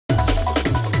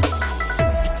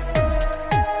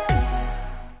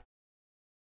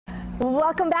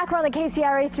Welcome back. We're on the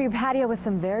KCRA 3 patio with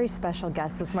some very special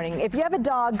guests this morning. If you have a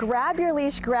dog, grab your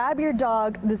leash, grab your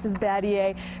dog. This is Batty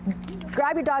A.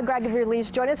 Grab your dog, grab your leash.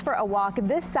 Join us for a walk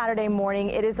this Saturday morning.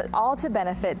 It is all to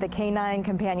benefit the Canine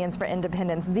Companions for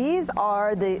Independence. These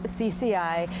are the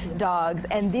CCI dogs,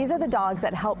 and these are the dogs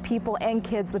that help people and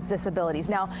kids with disabilities.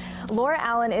 Now, Laura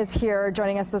Allen is here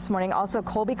joining us this morning. Also,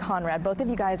 Colby Conrad. Both of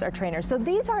you guys are trainers. So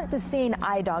these aren't the seeing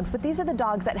eye dogs, but these are the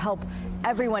dogs that help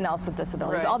everyone else with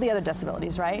disabilities, right. All the other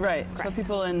disabilities, right? Right. So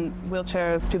people in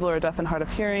wheelchairs, people who are deaf and hard of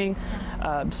hearing,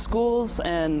 schools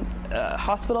and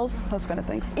hospitals, those kind of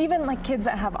things. Even like kids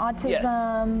that have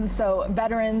autism, yes. So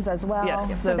veterans as well.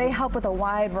 Yes. So they help with a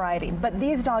wide variety. But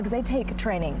these dogs, they take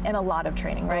training, and a lot of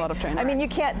training, right? A lot of training. I mean, you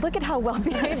can't, look at how well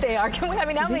behaved they are. I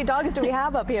mean, how many dogs do we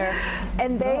have up here?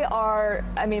 And they are,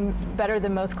 I mean, better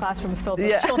than most classrooms filled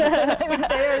with children. I mean,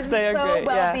 they are so great,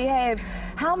 well behaved.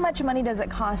 How much money does it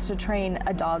cost to train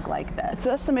a dog like this? It's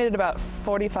estimated about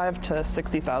 $45,000 to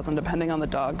 $60,000, depending on the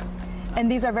dog. And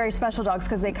these are very special dogs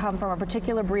because they come from a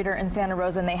particular breeder in Santa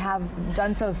Rosa, and they have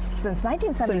done so since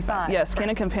 1975. Yes,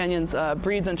 Canine Companions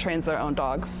breeds and trains their own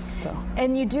dogs. So.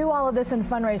 And you do all of this in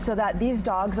fundraise so that these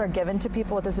dogs are given to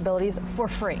people with disabilities for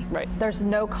free. Right. There's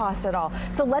no cost at all.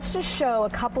 So let's just show a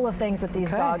couple of things that these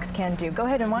dogs can do. Go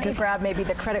ahead and why don't you grab maybe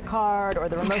the credit card or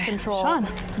the remote control. Sean.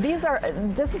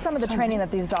 This is some of the training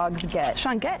that these dogs get.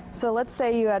 Sean, get. So let's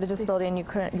say you had a disability and you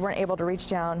weren't able to reach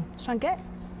down. Sean, get.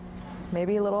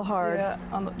 Maybe a little hard. Yeah,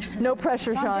 no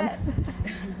pressure, Sean.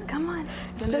 Come on.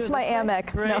 It's just my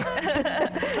Amex. Right. No.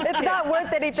 It's not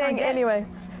worth anything anyway.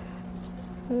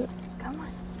 Come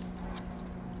on.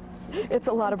 It's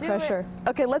a lot of pressure.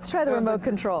 Okay, let's try the remote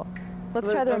control.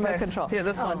 Let's try the remote control. Here,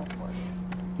 this one.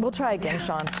 We'll try again,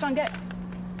 Sean. Sean, get.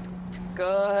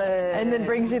 Good. And then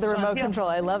brings you the remote control.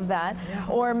 I love that. Yeah.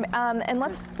 Or and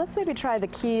let's maybe try the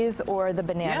keys or the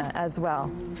banana as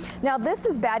well. Now this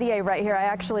is Batty A right here. I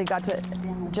actually got to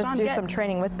just do some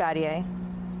training with Batty A.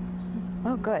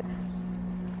 Oh, good.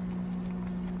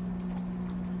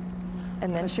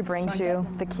 And then she brings you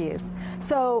the keys.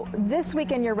 So this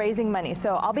weekend you're raising money.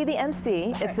 So I'll be the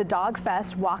MC. It's a Dog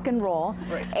Fest, walk and roll.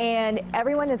 Right. And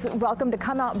everyone is welcome to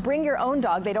come out, bring your own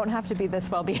dog. They don't have to be this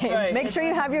well behaved. Right. Make sure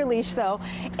you have your leash though.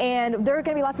 And there are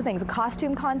going to be lots of things. A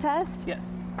costume contest. Yes.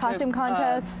 Costume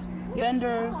contest.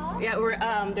 Vendors.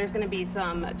 Yeah, there's going to be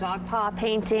some dog paw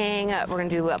painting. We're going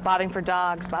to do bobbing for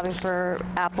dogs, bobbing for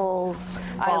apples,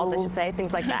 balls, I should say,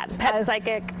 things like that. Pet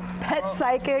psychic. Pet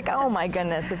psychic. Oh my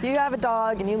goodness. If you have a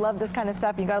dog and you love this kind of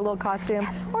stuff, you got a little costume,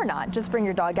 or not, just bring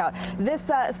your dog out. This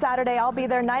Saturday, I'll be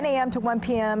there 9 a.m. to 1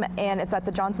 p.m. and it's at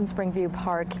the Johnson Springview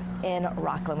Park in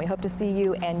Rockland. We hope to see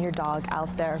you and your dog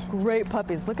out there. Great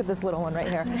puppies. Look at this little one right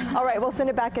here. All right, we'll send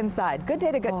it back inside. Good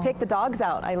day to take the dogs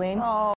out, Eileen.